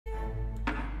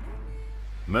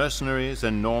Mercenaries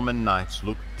and Norman knights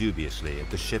look dubiously at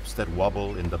the ships that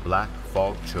wobble in the black,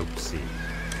 fog-choked sea.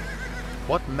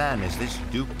 What man is this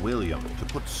Duke William to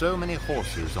put so many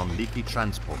horses on leaky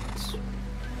transports?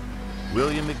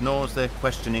 William ignores their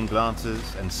questioning glances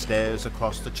and stares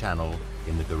across the channel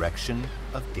in the direction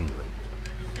of England.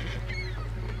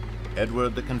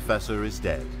 Edward the Confessor is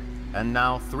dead, and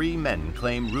now 3 men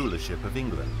claim rulership of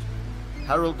England.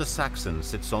 Harold the Saxon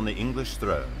sits on the English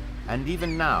throne, and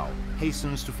even now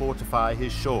hastens to fortify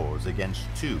his shores against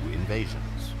 2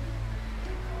 invasions.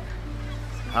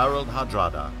 Harald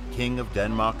Hardrada, King of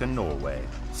Denmark and Norway,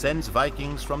 sends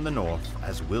Vikings from the north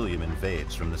as William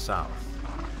invades from the south.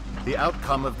 The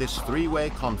outcome of this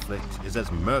 3-way conflict is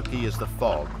as murky as the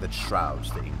fog that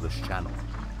shrouds the English Channel.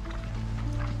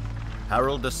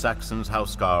 Harold the Saxon's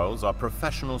housecarls are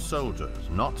professional soldiers,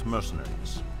 not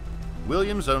mercenaries.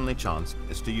 William's only chance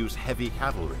is to use heavy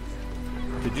cavalry.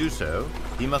 To do so,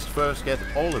 he must first get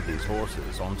all of these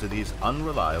horses onto these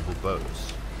unreliable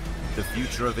boats. The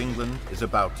future of England is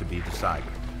about to be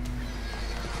decided.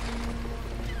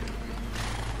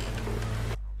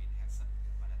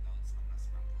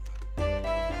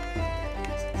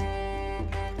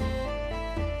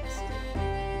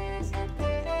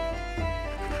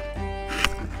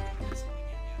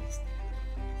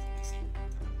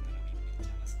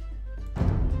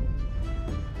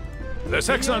 The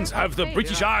Saxons have the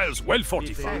British Isles well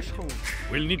fortified.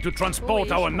 We'll need to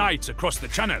transport our knights across the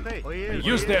channel and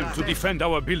use them to defend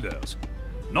our builders.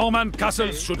 Norman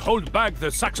castles should hold back the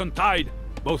Saxon tide,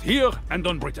 both here and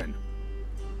on Britain.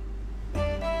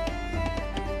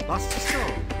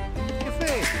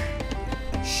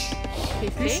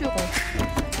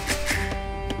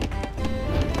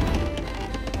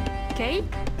 Okay.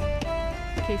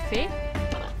 Café.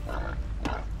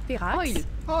 Pirates.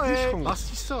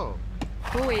 Oil.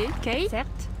 Oe. Okay.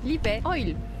 Certes. Libé.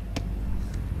 Oil.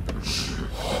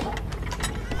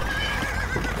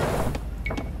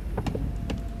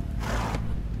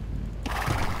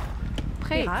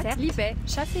 Prêt. Certes. Libé.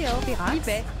 Chasseur. Pirates.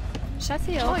 Libé.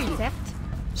 Chasseur. Oil. Certes.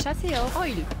 Chasseur.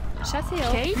 Oil. Chasseur.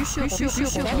 Okay.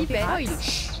 Bûcheron. Libé. Oil.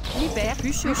 Libère.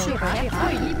 Bûcheron.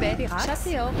 Oil. Libé.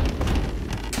 Chasseur.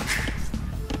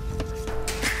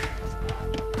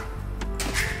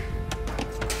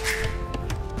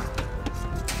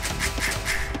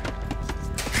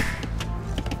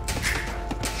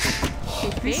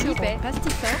 Libé,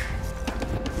 pastisseur.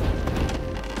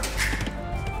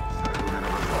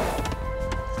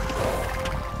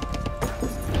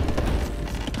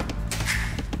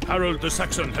 Harold the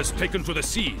Saxon has taken to the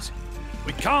seas.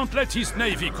 We can't let his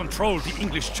navy control the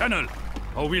English Channel,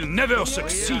 or we'll never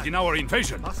succeed in our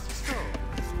invasion.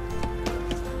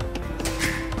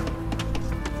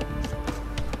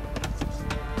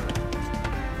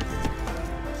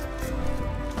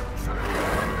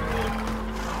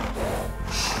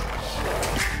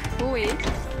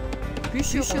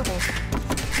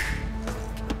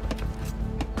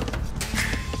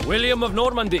 William of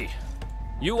Normandy,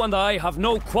 you and I have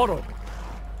no quarrel.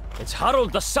 It's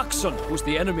Harold the Saxon who's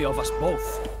the enemy of us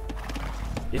both.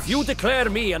 If you declare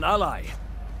me an ally,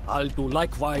 I'll do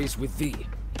likewise with thee.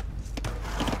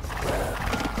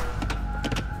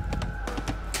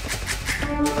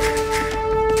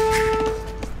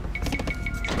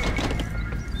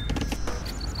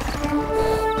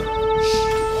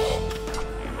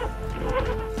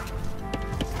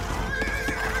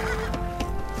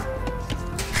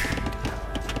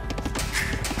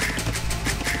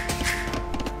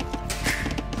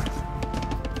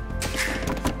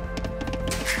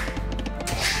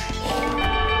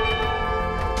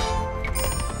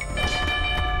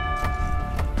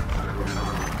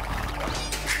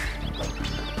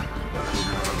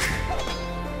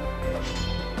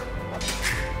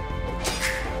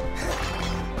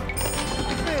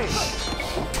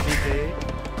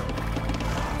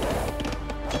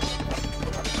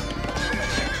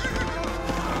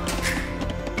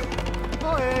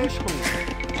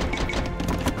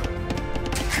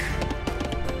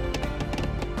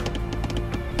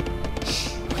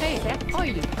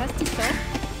 Oil, pastisseur.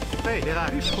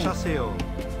 Chasseur.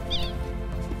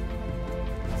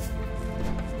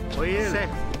 Sec.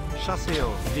 Chasseur.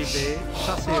 Libé.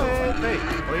 Chasseur.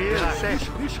 Sec.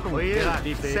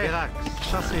 Libé.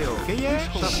 Chasseur.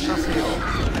 Chasseur.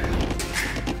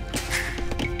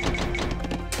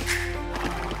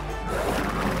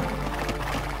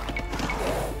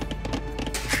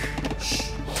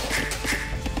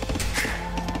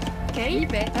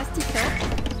 Libé, pastisseur.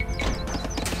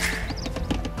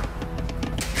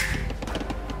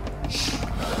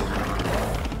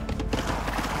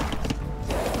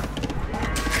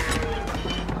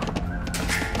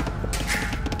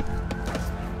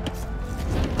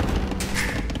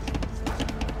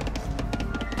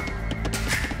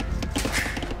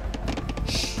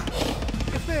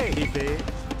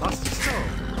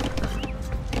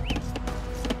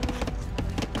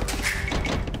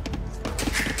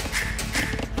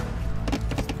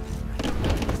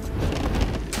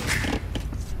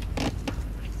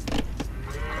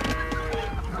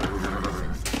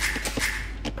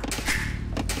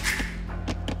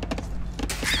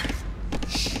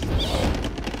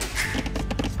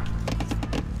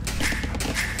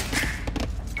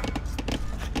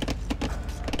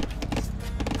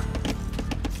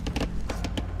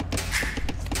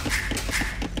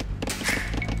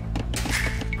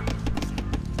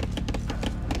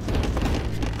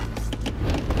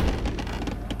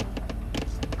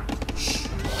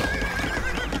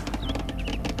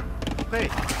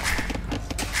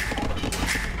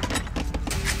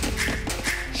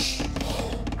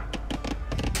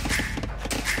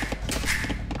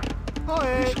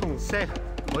 Oe, se,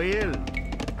 oil.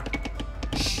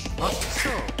 Assisto.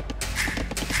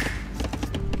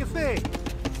 Que fait?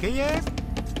 Que y est?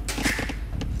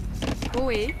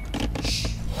 Oé,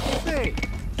 Que fait?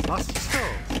 Assisto.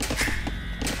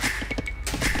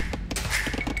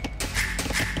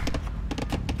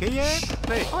 Que y est?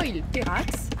 Fait. oil,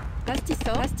 Terax,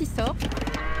 Pastissor, Pastissor,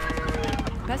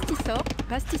 Pastissor,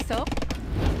 Pastissor,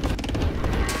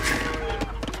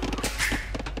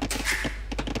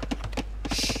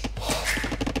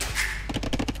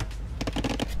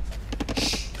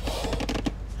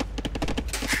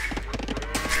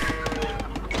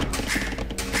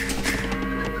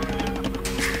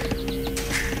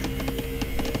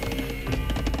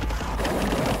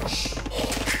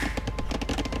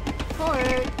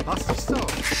 Oe, assisto.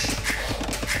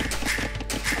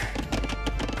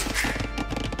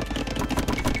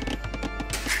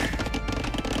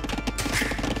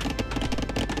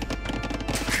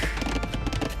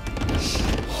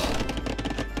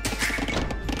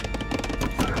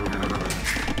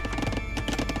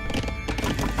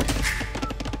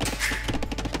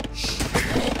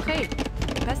 Prêt,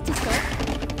 Pastissor,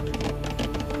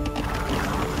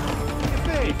 Que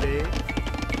fait?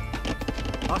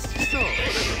 Assisto.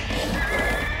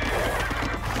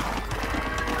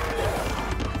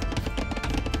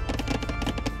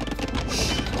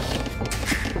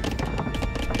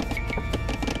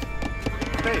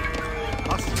 Fait.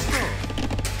 Assisto.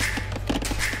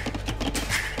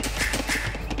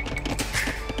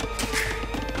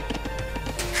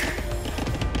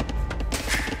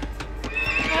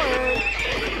 Oe.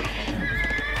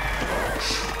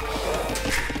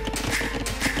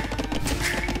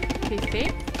 c'est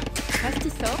fait,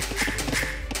 Pastissor,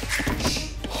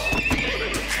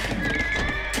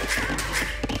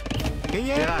 Que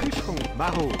y est?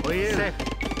 Barreau. Oil. Se.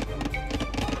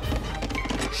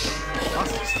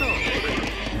 Assisto.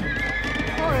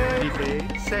 Oe. Libé.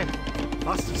 Se.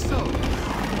 Assisto.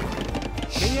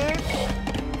 Que y est?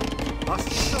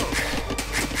 Assisto.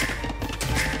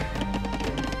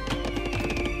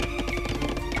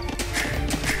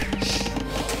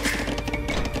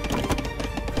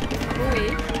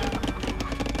 Oé,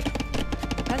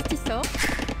 Pastissor,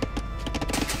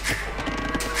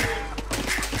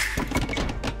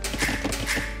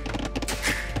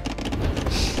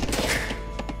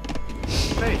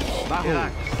 Fait. Barreau.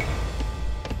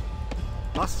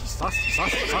 Assisto.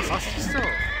 Assisto.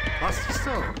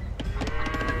 Assisto.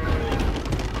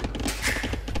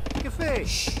 Que fait?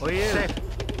 Oil. Se.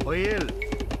 Oil.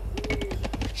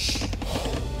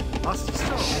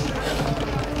 Assisto.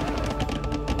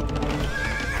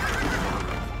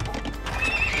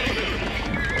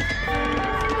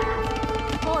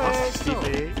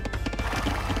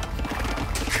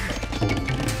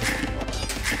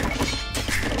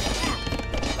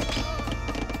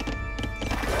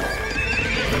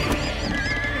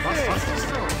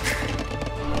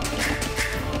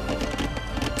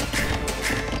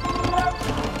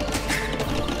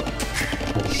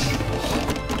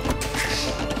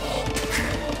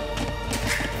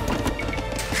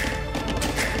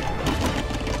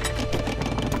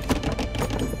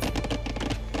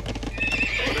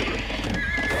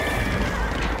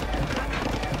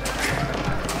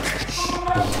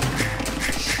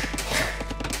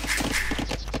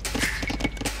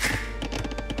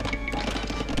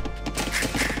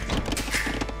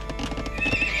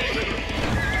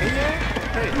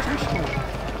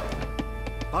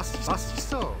 Assisto.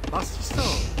 Assisto. Assisto. Assisto.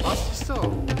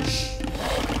 Assisto.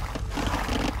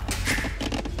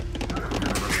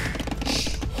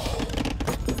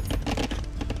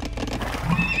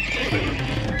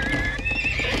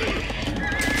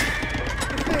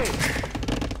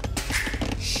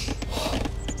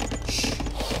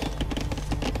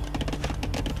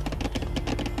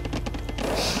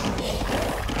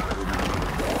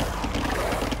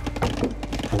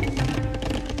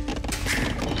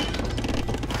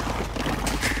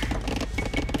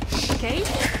 Kate,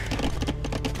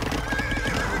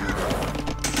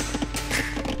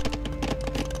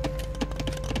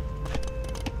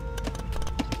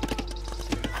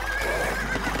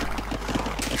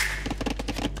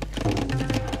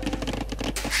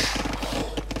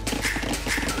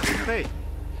 Fait.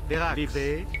 Verax.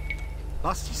 Vivé.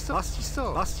 Assisto.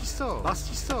 Assisto. Assisto.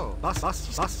 Assisto.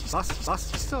 Assisto.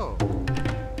 Assisto.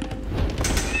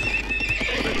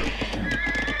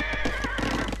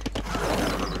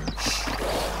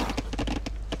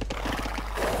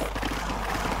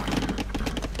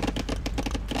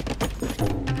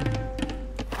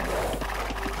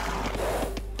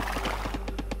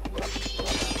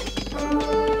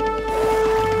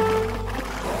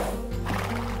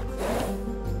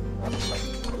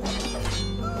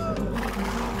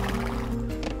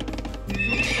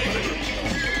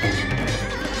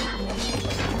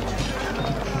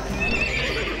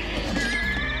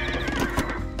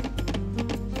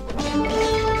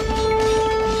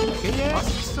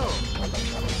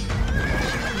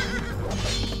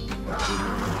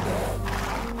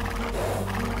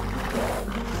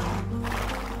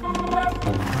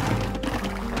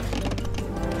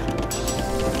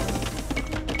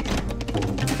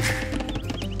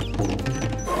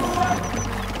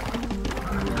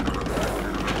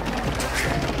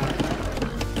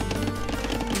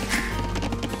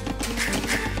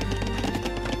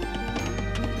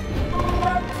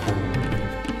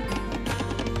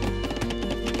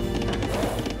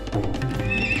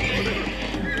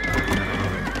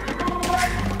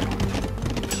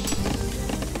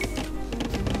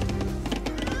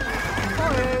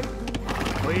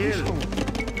 Oil.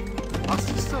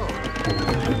 Assisto.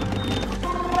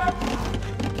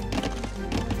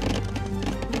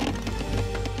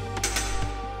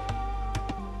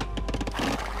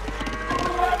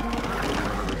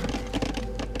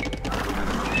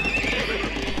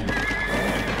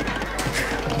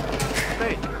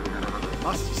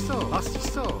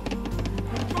 Assisto.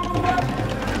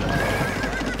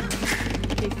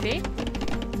 C'est fait.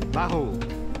 Barreau.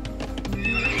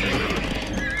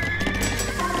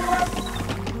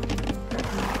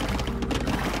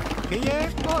 Crier,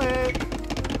 ohé.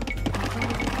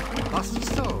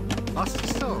 Assisto.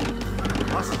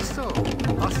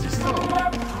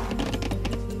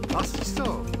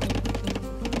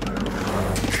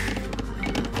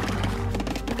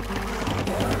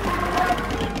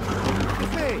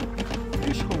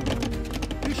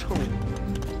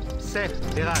 Sef,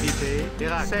 Derac,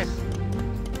 Sef.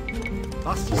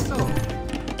 Assisto.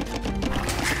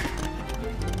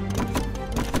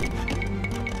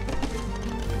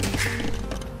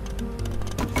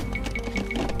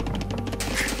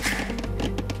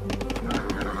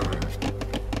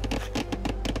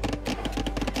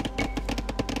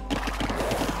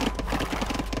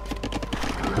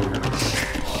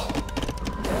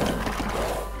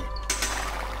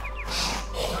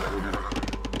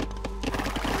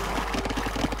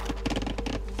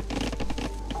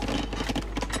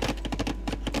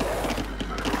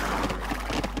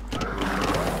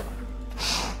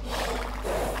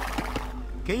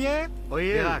 Crier,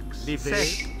 Derac,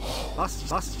 Sef.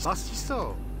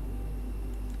 Assisto.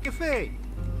 Que fait?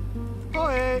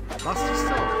 Ohé,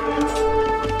 assisto.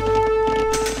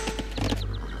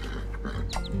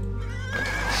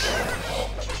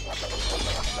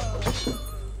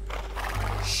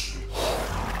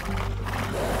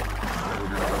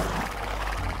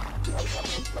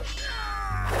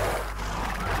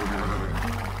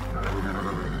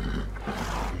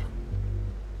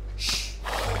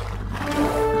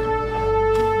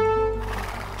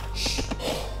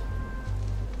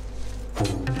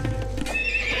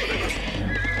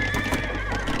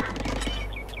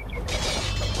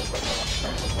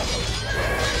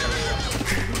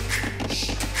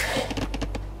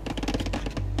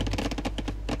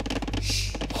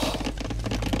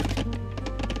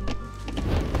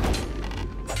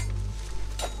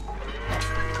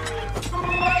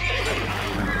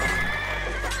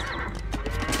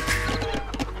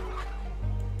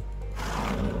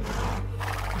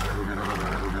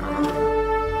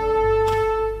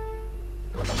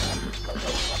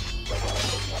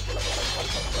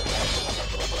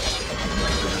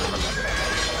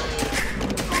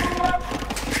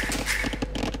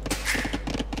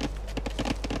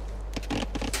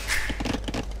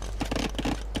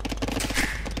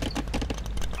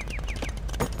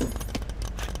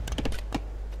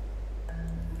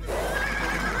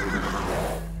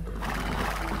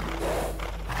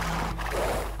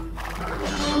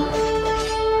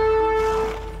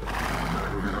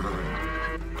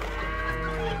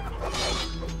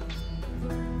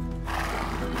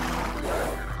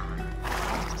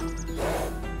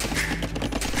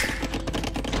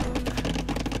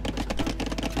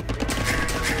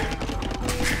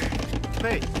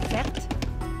 Certes.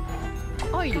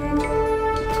 Oil.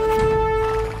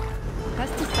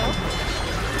 Pastisso.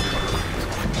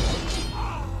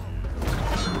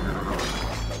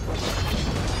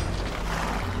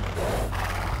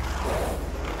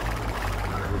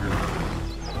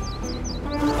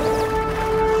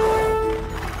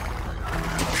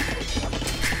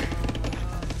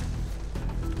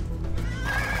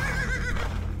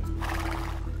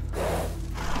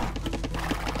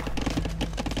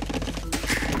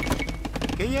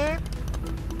 Crier,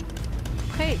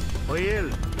 Prêt. Oil.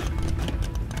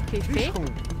 C'est fait.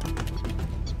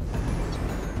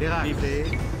 Derac,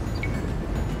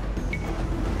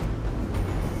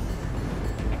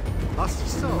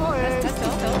 Assisto. Ohé.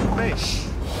 Pastisso. Pêche.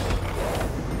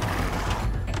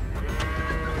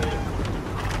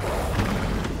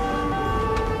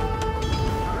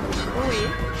 Oui.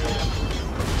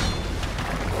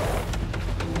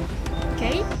 Ok.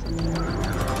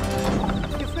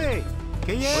 Que fait?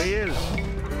 Crier, Oil.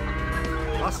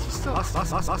 Assisto.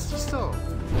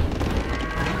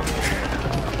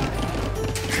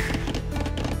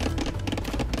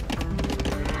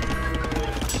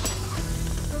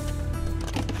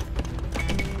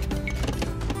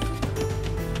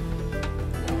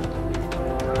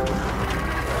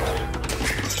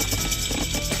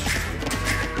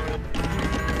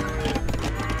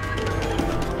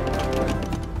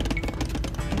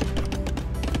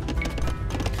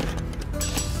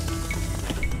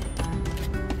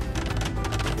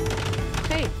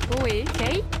 Oé,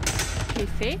 Kay.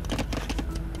 Effet.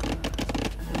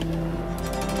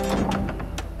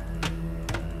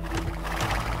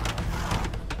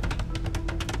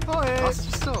 Oé.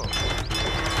 Assisto.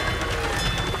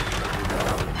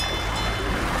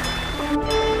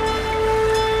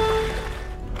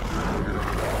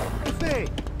 Effet.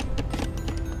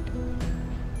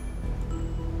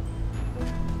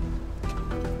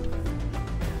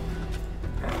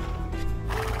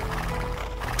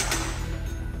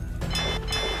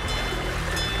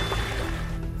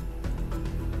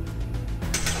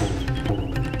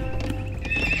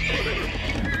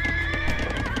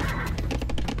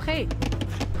 Prêt.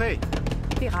 Prêt.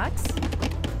 Verax.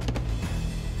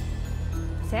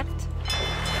 Certes.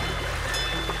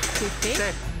 Effet.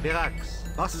 C'est. Verax.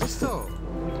 Assisto.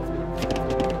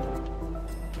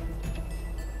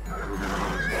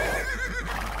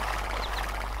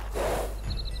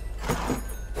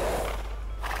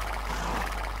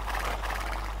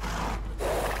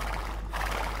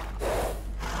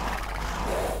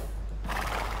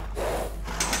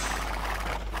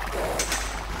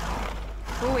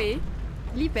 Oé.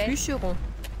 Libet. Bûcheron.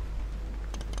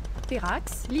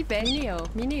 Verax. Libet. Minéo.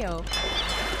 Minéo.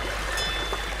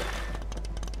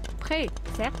 Prêt.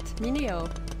 Certes. Minéo.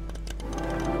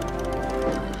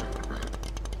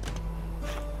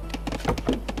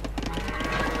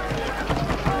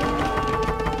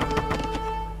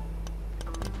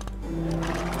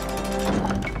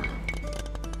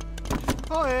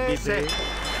 Oé. C'est.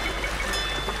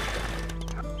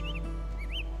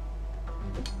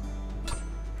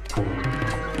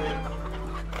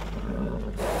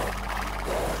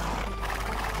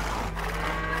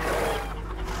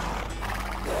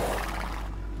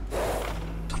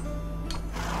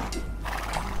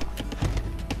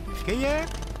 Keye.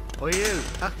 Oil.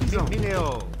 Artisan.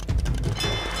 Minéo.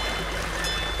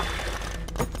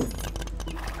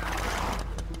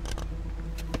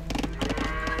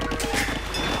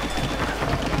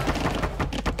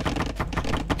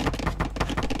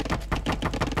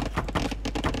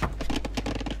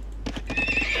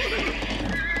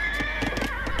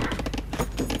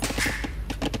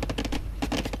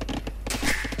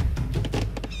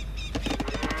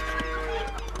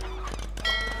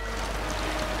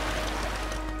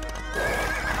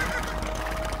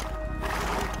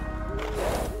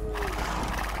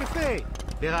 Effet.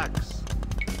 Verax.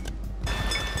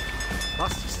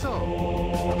 Assisto.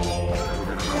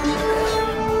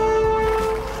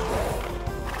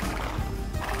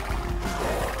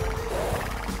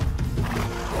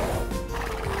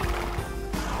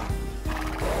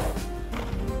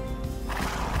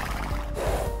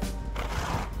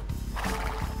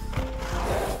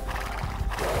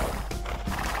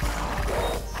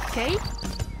 Kay.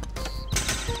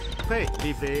 Prêt.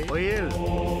 Livé. Oil.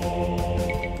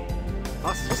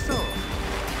 Assisto.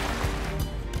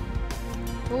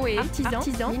 Oé. Artisan.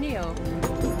 Artisan. Minéo.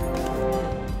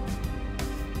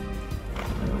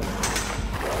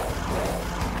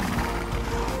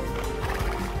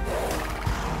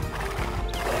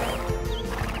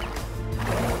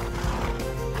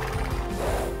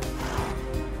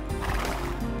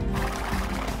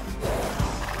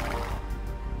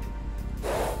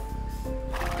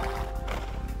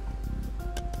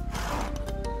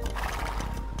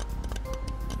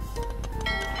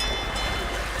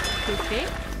 Effet.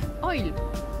 Oil.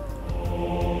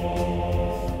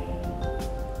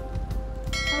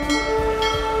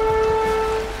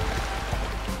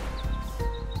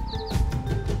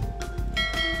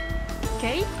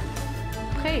 Kay.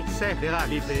 Prêt. C'est. Verax.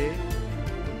 Livé.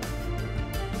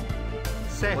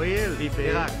 C'est. Oil. Livé.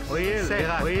 Verax. Oil.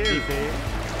 Verax. Oil. Livé.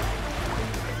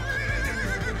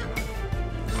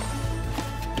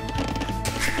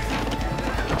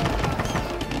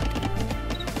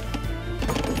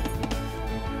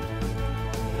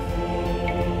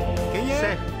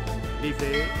 Keye.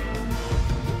 Livé.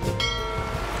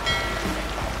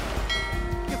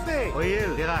 Effet. Oil.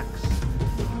 Verax.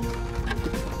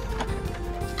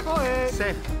 Oé.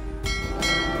 C'est.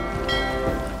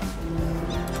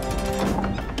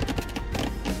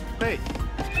 Prêt.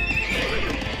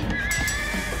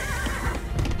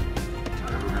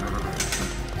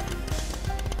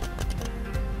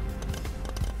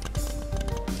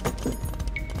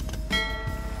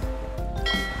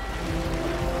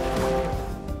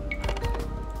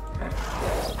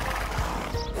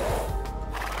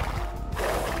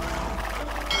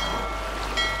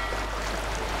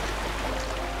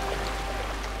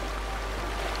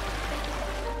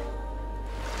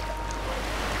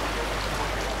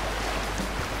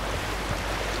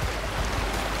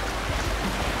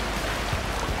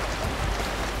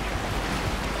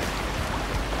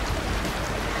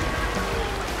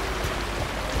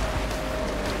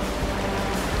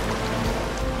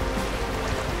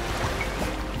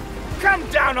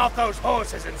 Down off those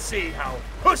horses and see how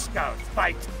Huskars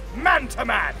fight man to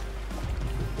man!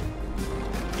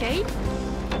 Ok.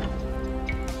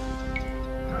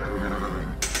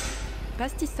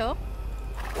 Pastisor.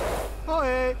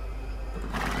 Ohé.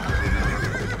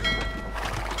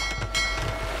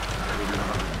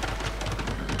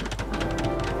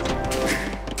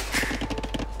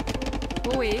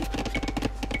 Ohé.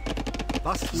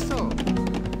 Pastisor.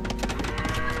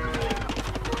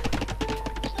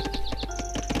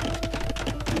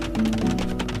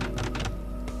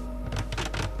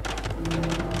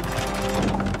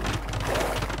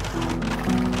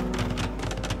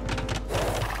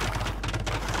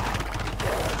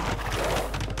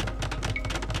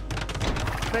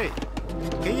 Hey.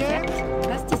 Rien.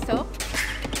 Pastisor.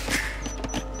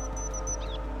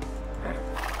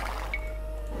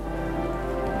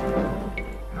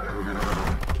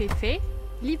 Café.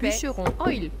 Libé. Bûcheron.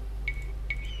 Oil.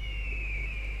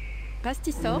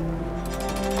 Pastisor.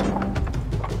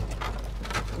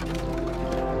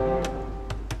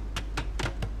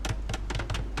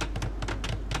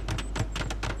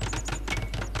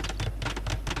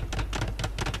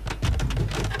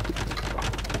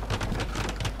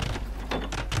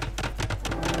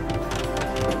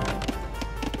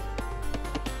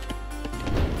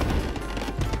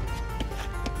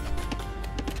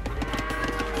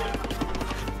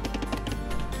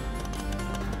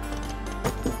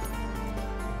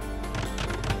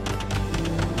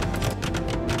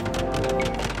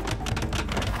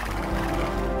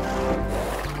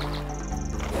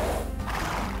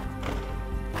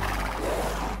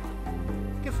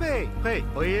 Café. Hey.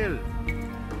 Oil.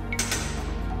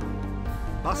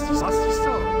 Pastisor.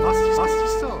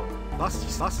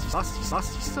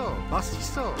 Pastisor.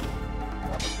 Pastisor.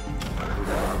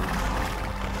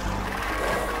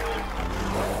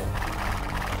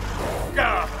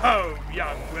 Go home,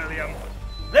 young William.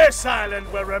 This island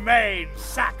will remain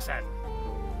Saxon.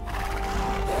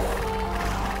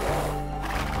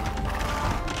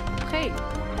 Prêt.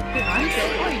 Pirax.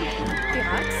 Oil.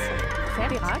 Pirax. Fer.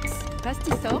 Pirax.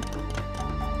 Pastisor.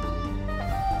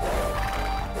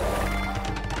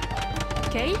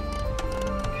 Ok.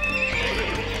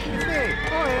 Café.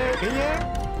 Ohé. Rien.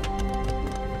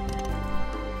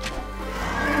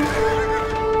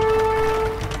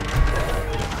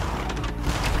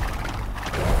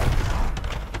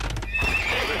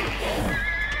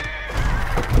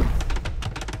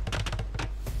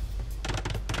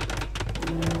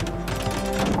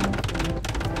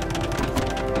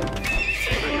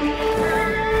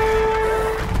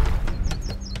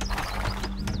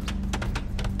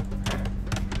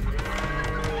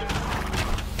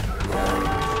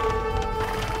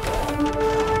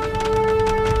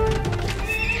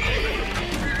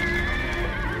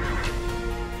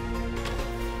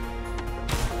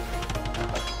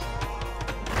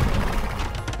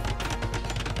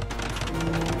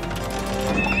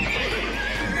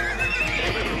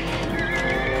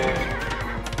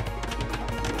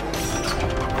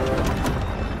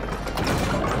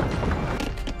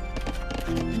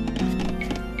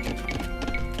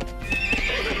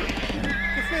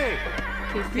 Café.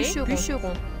 Café.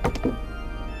 Bûcheron.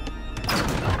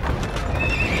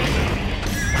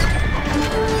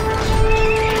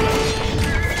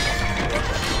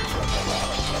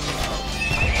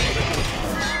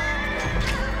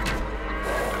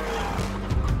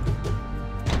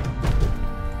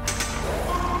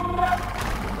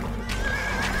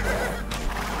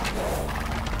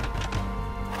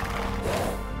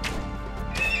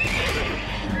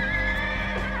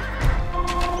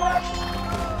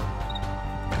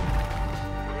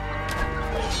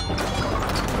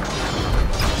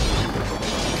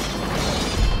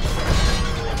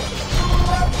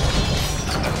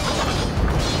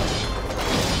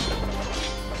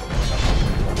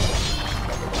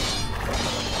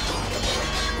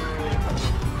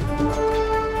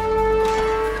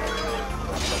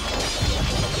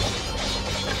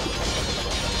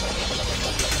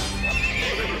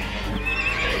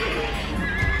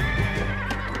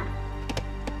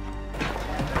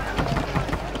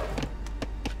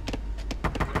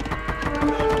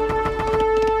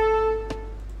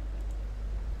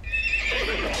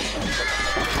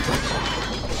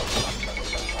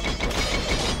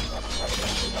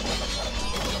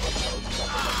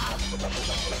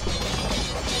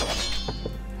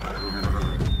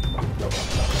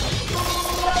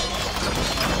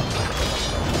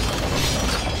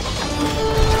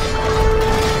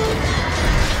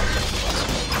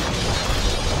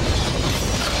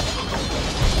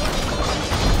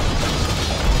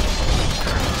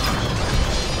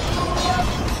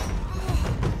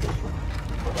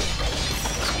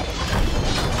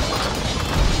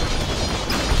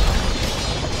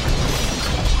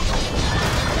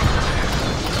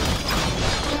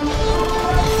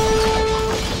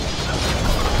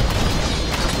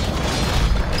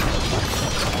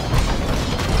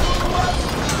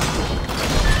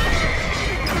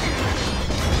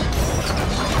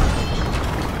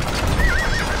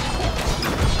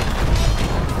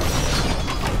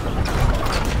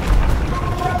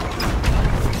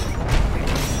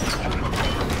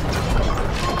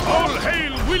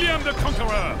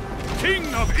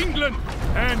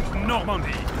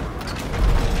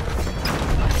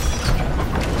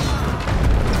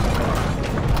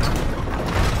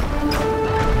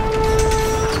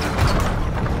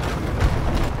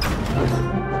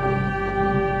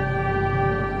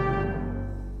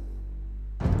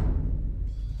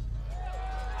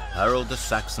 Harold the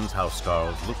Saxon's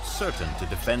housecarls looked certain to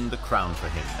defend the crown for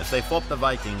him as they fought the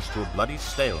Vikings to a bloody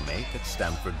stalemate at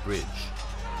Stamford Bridge.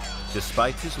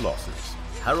 Despite his losses,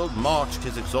 Harold marched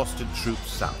his exhausted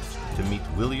troops south to meet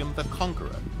William the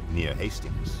Conqueror near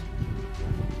Hastings.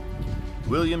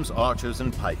 William's archers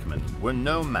and pikemen were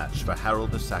no match for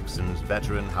Harold the Saxon's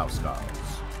veteran housecarls.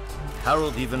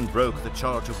 Harold even broke the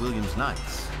charge of William's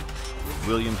knights.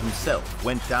 William himself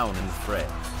went down in the fray,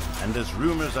 and as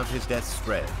rumors of his death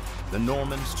spread, the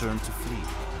Normans turned to flee.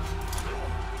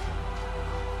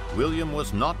 William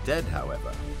was not dead,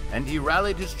 however, and he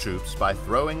rallied his troops by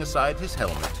throwing aside his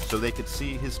helmet so they could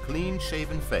see his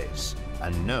clean-shaven face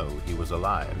and know he was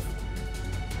alive.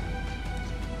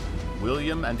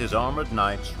 William and his armored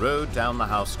knights rode down the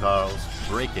housecarls,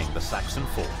 breaking the Saxon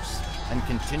force, and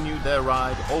continued their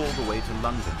ride all the way to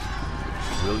London.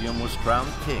 William was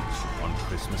crowned king on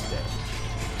Christmas Day.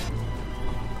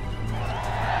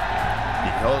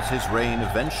 Because his reign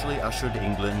eventually ushered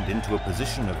England into a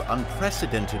position of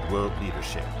unprecedented world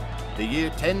leadership, the year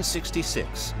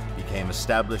 1066 became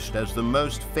established as the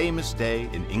most famous day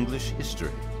in English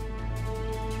history.